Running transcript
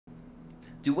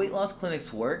Do weight loss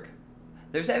clinics work?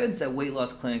 There's evidence that weight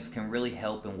loss clinics can really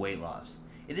help in weight loss.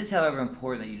 It is, however,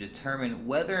 important that you determine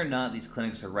whether or not these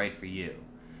clinics are right for you.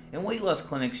 In weight loss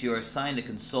clinics, you are assigned a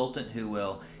consultant who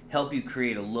will help you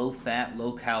create a low fat,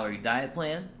 low calorie diet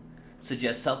plan,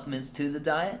 suggest supplements to the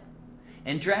diet,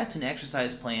 and draft an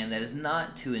exercise plan that is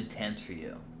not too intense for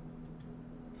you.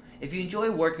 If you enjoy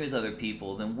working with other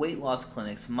people, then weight loss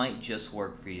clinics might just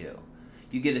work for you.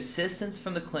 You get assistance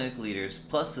from the clinic leaders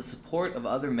plus the support of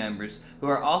other members who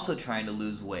are also trying to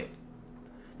lose weight.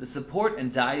 The support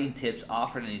and dieting tips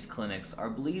offered in these clinics are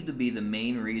believed to be the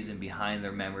main reason behind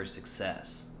their members'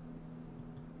 success.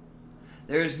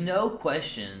 There is no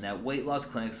question that weight loss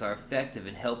clinics are effective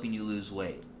in helping you lose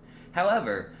weight.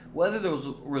 However, whether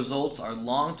those results are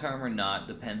long-term or not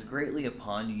depends greatly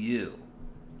upon you.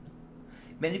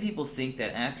 Many people think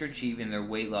that after achieving their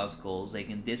weight loss goals, they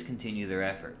can discontinue their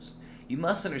efforts. You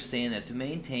must understand that to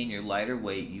maintain your lighter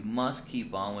weight, you must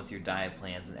keep on with your diet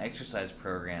plans and exercise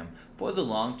program for the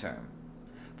long term.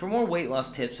 For more weight loss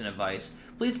tips and advice,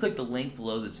 please click the link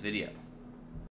below this video.